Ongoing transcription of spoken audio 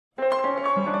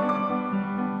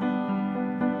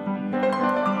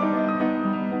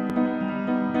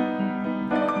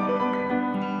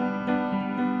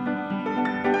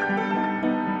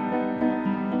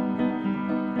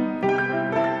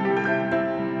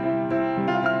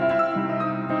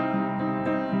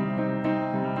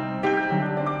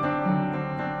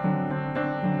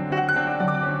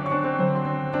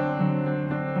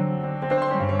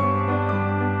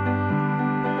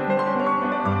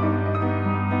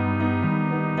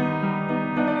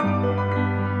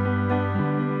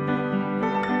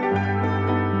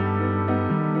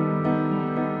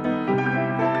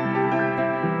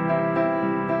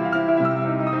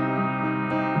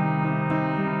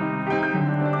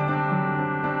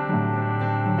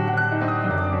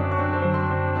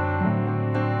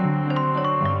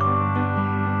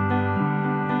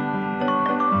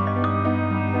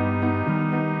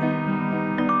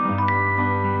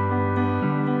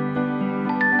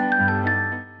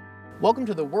Welcome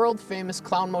to the World Famous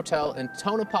Clown Motel in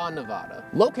Tonopah, Nevada.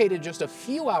 Located just a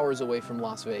few hours away from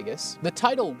Las Vegas, the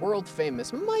title World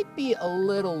Famous might be a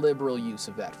little liberal use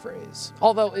of that phrase,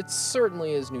 although it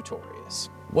certainly is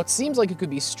notorious. What seems like it could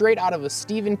be straight out of a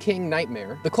Stephen King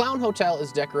nightmare, the Clown Hotel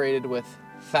is decorated with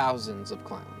thousands of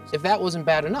clowns. If that wasn't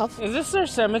bad enough... Is this their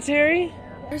cemetery?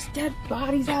 There's dead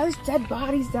bodies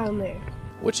down there.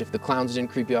 Which if the clowns didn't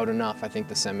creep you out enough, I think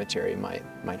the cemetery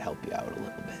might help you out a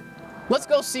little bit. Let's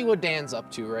go see what Dan's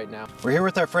up to right now. We're here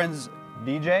with our friends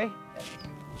BJ,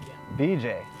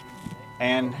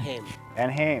 and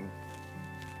Haim.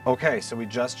 Okay, so we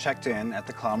just checked in at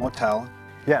the Clown Motel.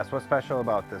 Yes, what's special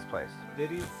about this place?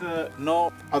 There is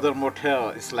no other motel.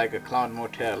 It's like a clown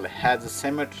motel. It has a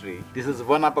cemetery. This is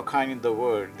one of a kind in the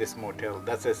world, this motel.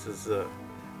 This is a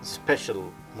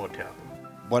special motel.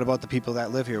 What about the people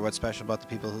that live here? What's special about the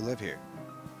people who live here?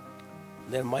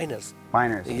 They're miners.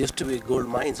 Miners. They used to be gold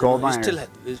mines. Gold miners.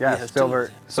 We still have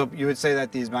silver. So you would say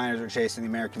that these miners are chasing the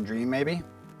American dream, maybe?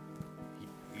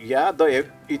 Yeah, though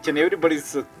each and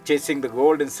everybody's chasing the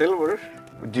gold and silver.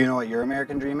 Do you know what your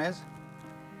American dream is?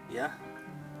 Yeah.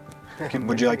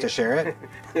 Would you like to share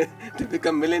it? To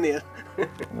become millionaire.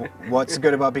 What's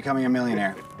good about becoming a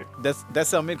millionaire?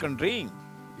 That's the American dream.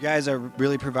 You guys are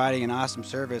really providing an awesome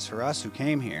service for us who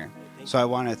came here. So I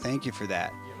want to thank you for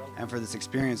that and for this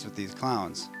experience with these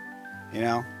clowns. You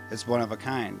know, it's one of a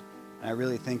kind. And I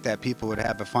really think that people would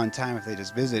have a fun time if they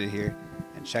just visited here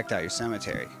and checked out your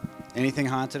cemetery. Anything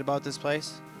haunted about this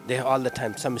place? They have all the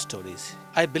time some stories.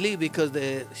 I believe because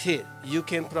you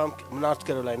came from North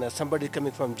Carolina, somebody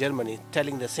coming from Germany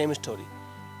telling the same story.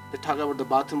 They talk about the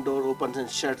bathroom door opens and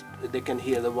shuts, they can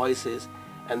hear the voices,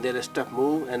 and their stuff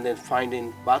move and then find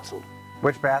in bathroom.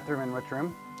 Which bathroom and which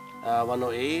room?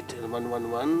 108 and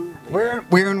 111.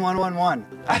 We're in 111.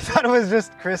 I thought it was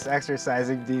just Chris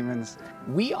exercising demons.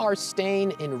 We are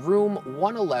staying in room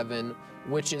 111,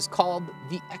 which is called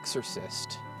The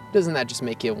Exorcist. Doesn't that just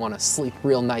make you want to sleep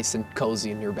real nice and cozy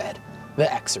in your bed?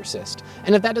 The Exorcist.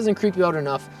 And if that doesn't creep you out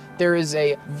enough, there is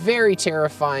a very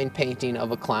terrifying painting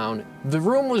of a clown. The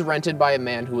room was rented by a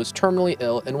man who was terminally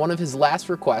ill, and one of his last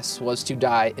requests was to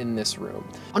die in this room.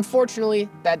 Unfortunately,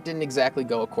 that didn't exactly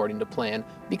go according to plan,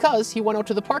 because he went out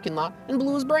to the parking lot and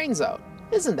blew his brains out.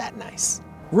 Isn't that nice?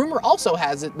 Rumor also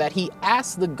has it that he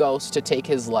asked the ghost to take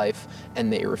his life,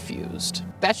 and they refused.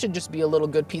 That should just be a little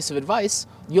good piece of advice.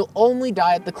 You'll only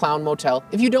die at the Clown Motel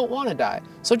if you don't want to die.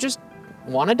 So just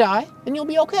want to die, and you'll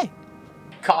be okay.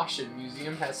 Caution,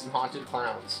 museum has some haunted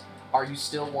clowns. Are you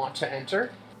still want to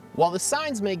enter? While the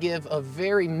signs may give a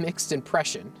very mixed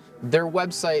impression, their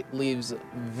website leaves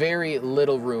very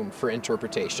little room for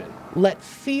interpretation. Let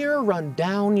fear run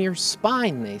down your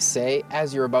spine, they say,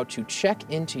 as you're about to check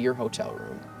into your hotel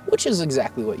room, which is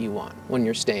exactly what you want when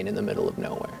you're staying in the middle of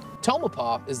nowhere.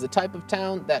 Tonopah is the type of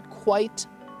town that quite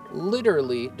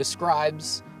literally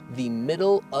describes the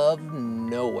middle of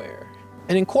nowhere.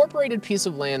 An incorporated piece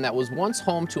of land that was once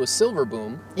home to a silver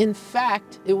boom. In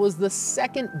fact, it was the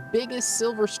second biggest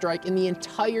silver strike in the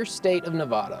entire state of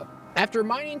Nevada. After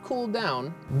mining cooled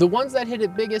down, the ones that hit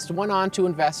it biggest went on to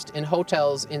invest in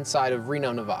hotels inside of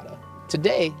Reno, Nevada.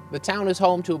 Today, the town is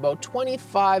home to about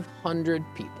 2,500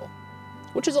 people,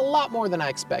 which is a lot more than I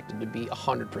expected, to be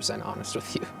 100% honest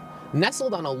with you.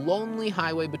 Nestled on a lonely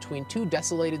highway between two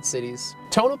desolated cities,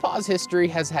 Tonopah's history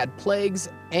has had plagues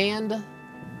and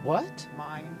what?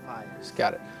 Mine fires.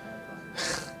 Got it.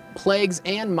 Plagues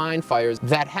and mine fires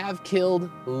that have killed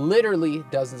literally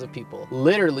dozens of people.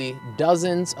 Literally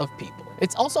dozens of people.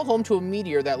 It's also home to a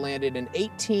meteor that landed in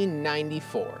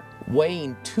 1894,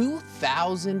 weighing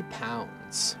 2,000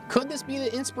 pounds. Could this be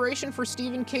the inspiration for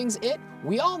Stephen King's It?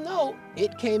 We all know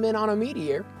it came in on a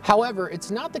meteor. However,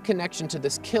 it's not the connection to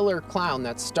this killer clown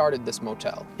that started this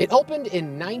motel. It opened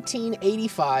in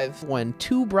 1985 when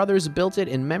two brothers built it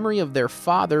in memory of their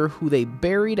father, who they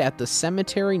buried at the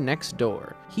cemetery next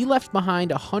door. He left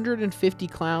behind 150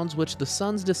 clowns, which the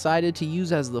sons decided to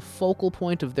use as the focal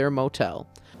point of their motel.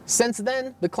 Since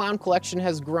then, the clown collection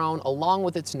has grown along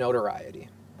with its notoriety.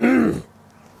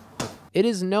 It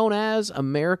is known as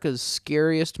America's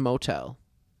scariest motel.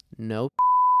 Nope.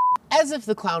 As if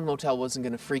the Clown Motel wasn't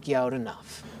gonna freak you out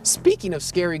enough. Speaking of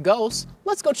scary ghosts,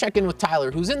 let's go check in with Tyler,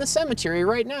 who's in the cemetery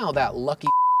right now, that lucky.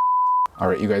 All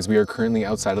right, you guys, we are currently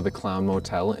outside of the Clown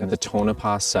Motel in the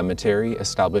Tonopah Cemetery,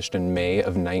 established in May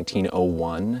of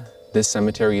 1901. This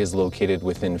cemetery is located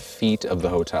within feet of the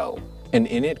hotel, and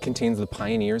in it contains the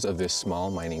pioneers of this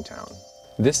small mining town.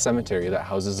 This cemetery that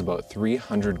houses about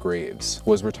 300 graves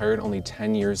was retired only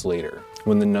 10 years later,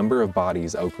 when the number of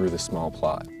bodies outgrew the small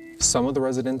plot. Some of the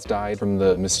residents died from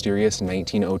the mysterious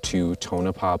 1902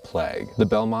 Tonopah plague, the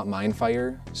Belmont mine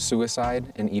fire,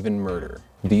 suicide, and even murder.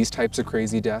 These types of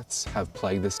crazy deaths have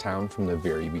plagued this town from the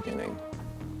very beginning.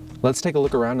 Let's take a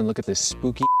look around and look at this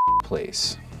spooky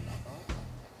place.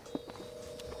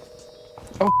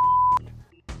 Oh,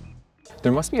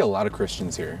 there must be a lot of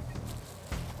Christians here.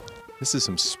 This is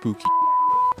some spooky.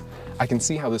 I can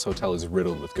see how this hotel is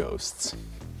riddled with ghosts.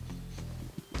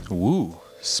 Ooh,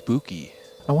 spooky.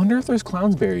 I wonder if there's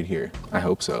clowns buried here. I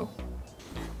hope so.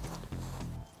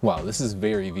 Wow, this is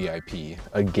very VIP.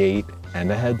 A gate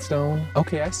and a headstone.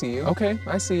 Okay, I see you. Okay,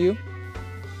 I see you.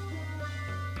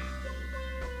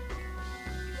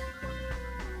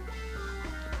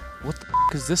 What the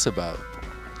f is this about?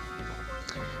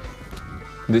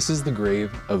 This is the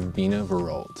grave of Bina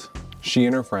Veralt. She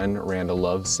and her friend ran a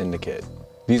love syndicate.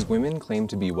 These women claimed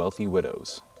to be wealthy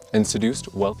widows and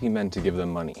seduced wealthy men to give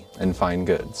them money and fine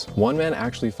goods. One man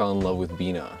actually fell in love with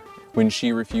Bina. When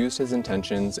she refused his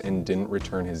intentions and didn't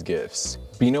return his gifts,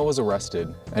 Bina was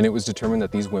arrested, and it was determined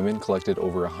that these women collected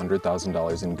over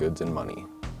 $100,000 in goods and money,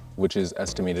 which is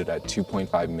estimated at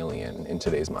 $2.5 million in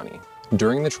today's money.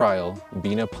 During the trial,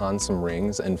 Bina pawned some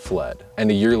rings and fled, and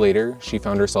a year later, she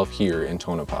found herself here in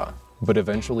Tonopah, but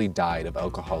eventually died of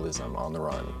alcoholism on the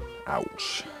run.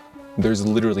 Ouch. There's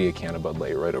literally a can of Bud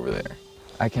Light right over there.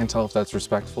 I can't tell if that's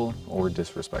respectful or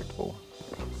disrespectful.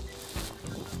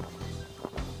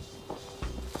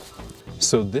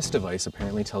 So this device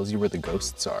apparently tells you where the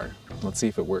ghosts are. Let's see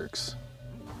if it works.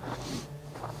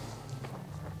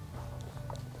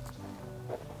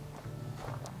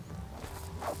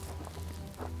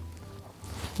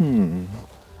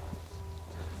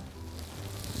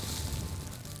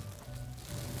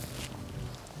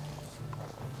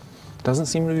 Doesn't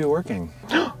seem to be working.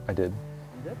 I did.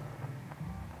 You did?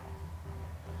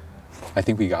 I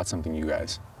think we got something, you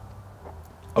guys.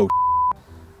 Oh,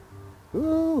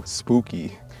 ooh,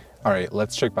 spooky. All right,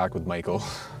 let's check back with Michael.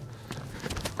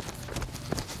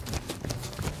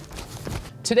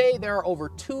 Today, there are over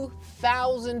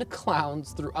 2,000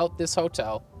 clowns throughout this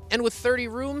hotel. And with 30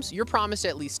 rooms, you're promised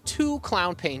at least 2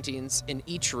 clown paintings in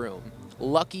each room.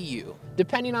 Lucky you.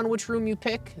 Depending on which room you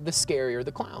pick, the scarier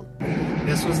the clown.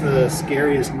 This was the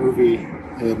scariest movie,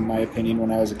 in my opinion,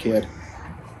 when I was a kid.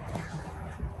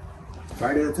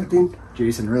 Friday the 13th?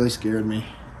 Jason really scared me.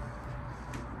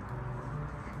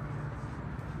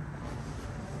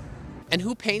 And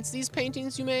who paints these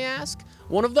paintings, you may ask?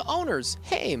 One of the owners,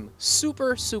 Haim.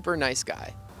 Super, super nice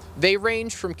guy. They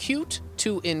range from cute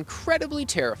to incredibly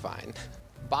terrifying.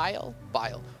 Bile.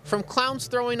 From clowns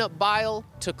throwing up bile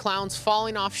to clowns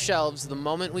falling off shelves the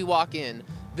moment we walk in,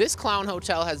 this clown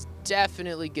hotel has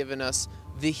definitely given us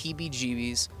the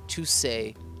heebie-jeebies, to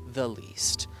say the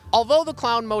least. Although the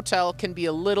Clown Motel can be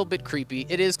a little bit creepy,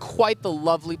 it is quite the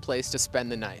lovely place to spend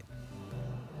the night.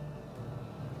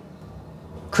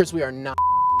 Chris, we are not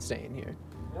staying here.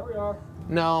 Yeah, we are.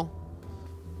 No.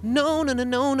 No, no, no,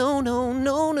 no, no, no,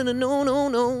 no, no, no, no, no,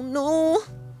 no, no.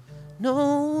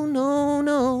 No, no,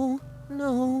 no,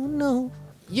 no, no.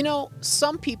 You know,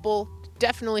 some people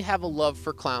definitely have a love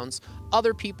for clowns.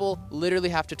 Other people literally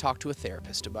have to talk to a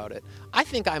therapist about it. I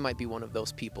think I might be one of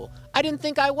those people. I didn't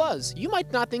think I was. You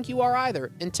might not think you are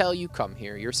either until you come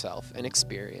here yourself and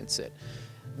experience it.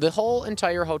 The whole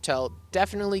entire hotel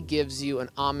definitely gives you an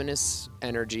ominous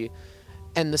energy,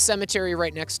 and the cemetery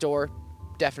right next door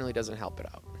definitely doesn't help it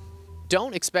out.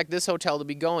 Don't expect this hotel to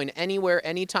be going anywhere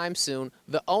anytime soon.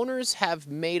 The owners have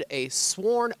made a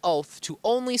sworn oath to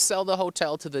only sell the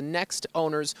hotel to the next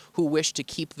owners who wish to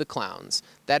keep the clowns.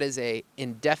 That is an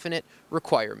indefinite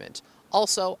requirement.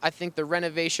 Also, I think the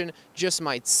renovation just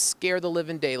might scare the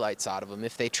living daylights out of them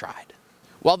if they tried.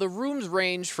 While the rooms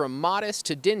range from modest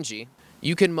to dingy,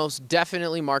 you can most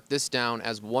definitely mark this down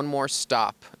as one more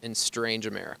stop in strange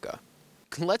America.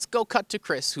 Let's go cut to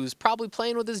Chris, who's probably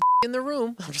playing with his in the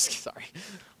room. I'm just sorry.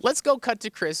 Let's go cut to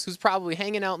Chris, who's probably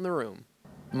hanging out in the room.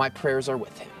 My prayers are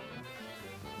with him.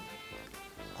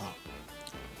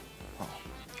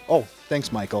 Oh,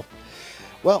 thanks, Michael.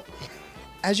 Well,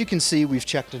 as you can see, we've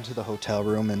checked into the hotel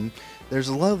room, and there's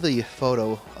a lovely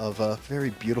photo of a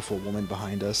very beautiful woman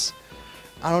behind us.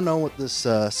 I don't know what this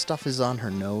stuff is on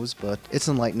her nose, but it's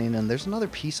enlightening, and there's another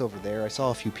piece over there. I saw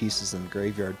a few pieces in the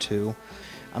graveyard, too.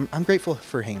 I'm grateful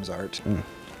for Haim's art.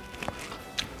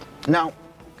 Now,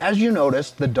 as you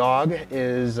noticed, the dog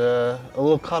is a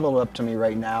little cuddled up to me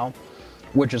right now,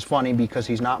 which is funny because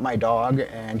he's not my dog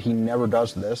and he never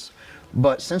does this.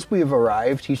 But since we've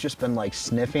arrived, he's just been like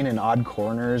sniffing in odd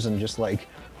corners and just like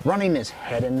running his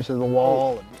head into the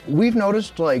wall. We've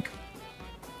noticed like,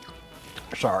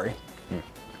 sorry,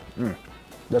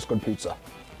 that's good pizza.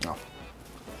 Oh.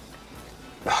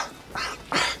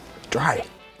 dry.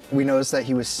 We noticed that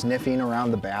he was sniffing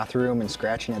around the bathroom and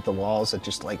scratching at the walls at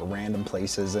just like random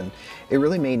places, and it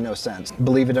really made no sense.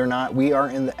 Believe it or not, we are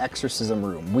in the exorcism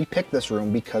room. We picked this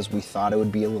room because we thought it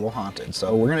would be a little haunted.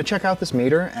 So we're gonna check out this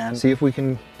meter and see if we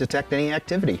can detect any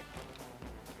activity.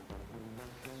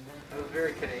 That was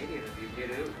very Canadian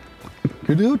of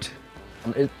you, Good out.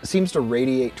 It seems to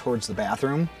radiate towards the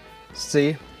bathroom.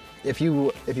 See, if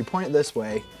you point it this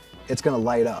way, it's gonna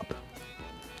light up,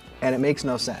 and it makes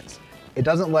no sense. It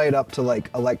doesn't light up to like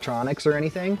electronics or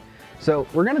anything. So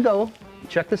we're gonna go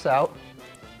check this out,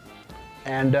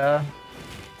 and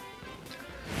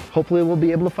hopefully we'll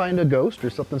be able to find a ghost or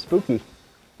something spooky.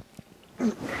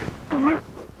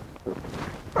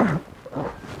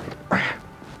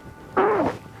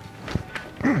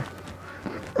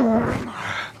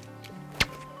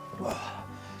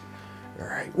 All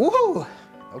right, woohoo!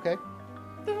 Okay.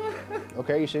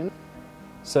 Okay, you shooting?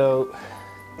 So,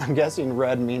 I'm guessing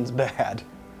red means bad.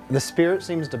 The spirit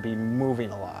seems to be moving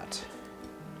a lot.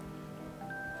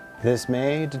 This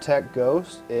may detect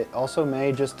ghosts. It also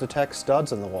may just detect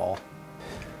studs in the wall.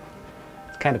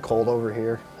 It's kind of cold over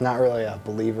here. Not really a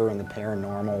believer in the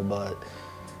paranormal, but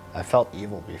I felt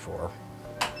evil before.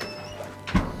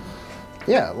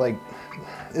 Yeah, like,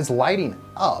 it's lighting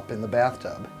up in the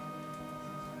bathtub.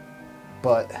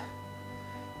 But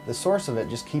the source of it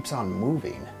just keeps on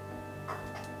moving.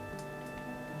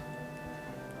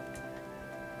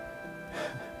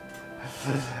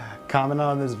 Comment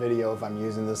on this video if I'm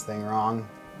using this thing wrong.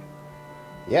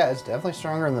 Yeah, it's definitely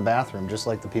stronger in the bathroom, just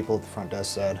like the people at the front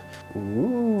desk said.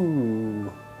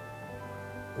 Ooh.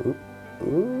 Ooh.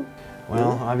 Ooh.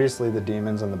 Well, obviously the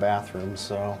demon's in the bathroom,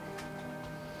 so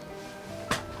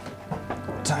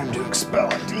time to expel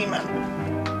a demon.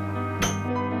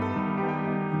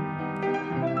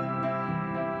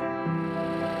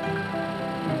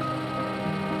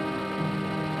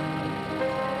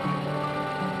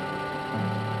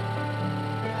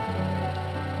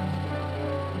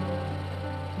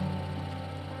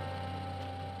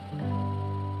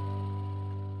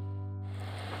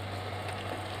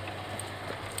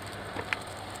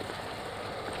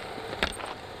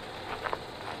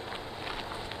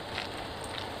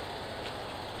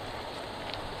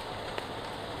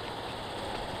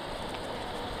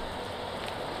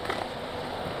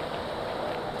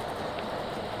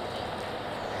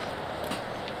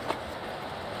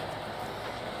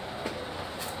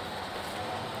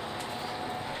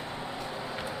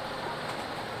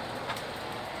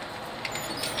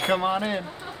 Come on in.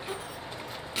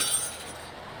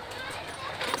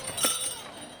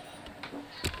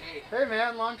 Hey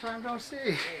man, long time no see.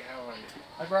 Hey, how are you?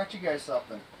 I brought you guys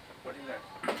something. What is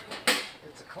that?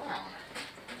 It's a clown.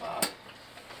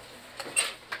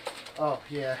 Oh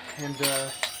yeah, and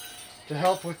to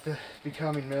help with the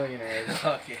becoming millionaires.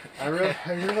 Okay. I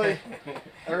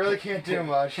really can't do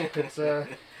much. It's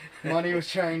money with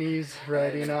Chinese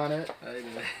writing on it. I know.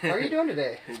 How are you doing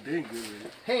today? I'm doing good with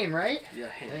it. Hain, right? Yeah,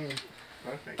 hey. Hain.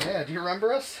 Perfect. Yeah, do you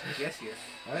remember us? Yes, yes.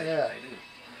 Oh yeah. I do.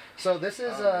 So this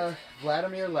is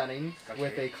Vladimir Lenin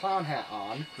with Okay. a clown hat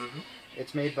on. Mm-hmm.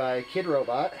 It's made by Kid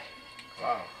Robot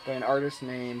Wow. by an artist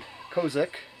named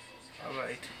Kozik. All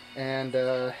right.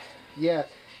 And yeah,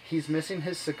 he's missing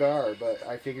his cigar, but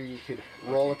I figured you could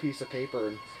roll a piece of paper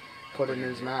and put it in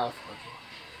his mouth. Okay.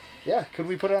 Yeah, could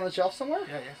we put it on the shelf somewhere?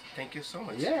 Yeah, yeah. Thank you so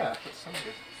much. Yeah. Put some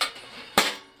good.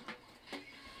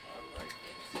 All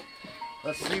right.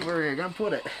 Let's see where you're gonna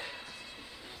put it.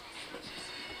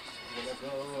 I'm gonna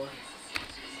go.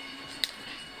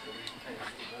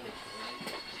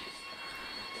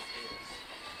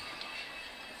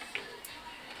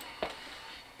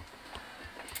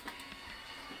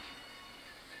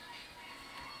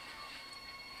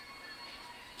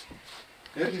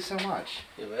 Thank you so much.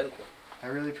 You're welcome. I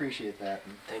really appreciate that.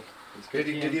 And Thank you. it's good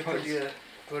Did to you put put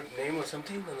your name or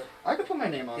something on the? I could put my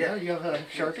name on Yeah. there. You have a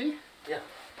Sharpie? Yeah.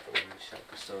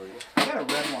 Sharpie story. I got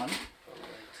a red one. All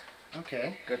right.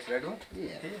 Okay. Got red one?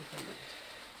 Yeah.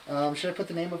 Yeah. Should I put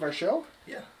the name of our show?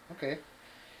 Yeah. Okay.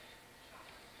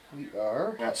 We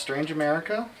are at Strange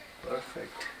America,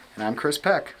 Perfect. and I'm Chris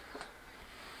Peck.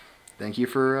 Thank you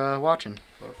for watching.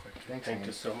 Perfect. Thanks, Thank man.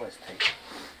 you so much. Thank you.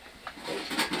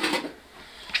 Thank you.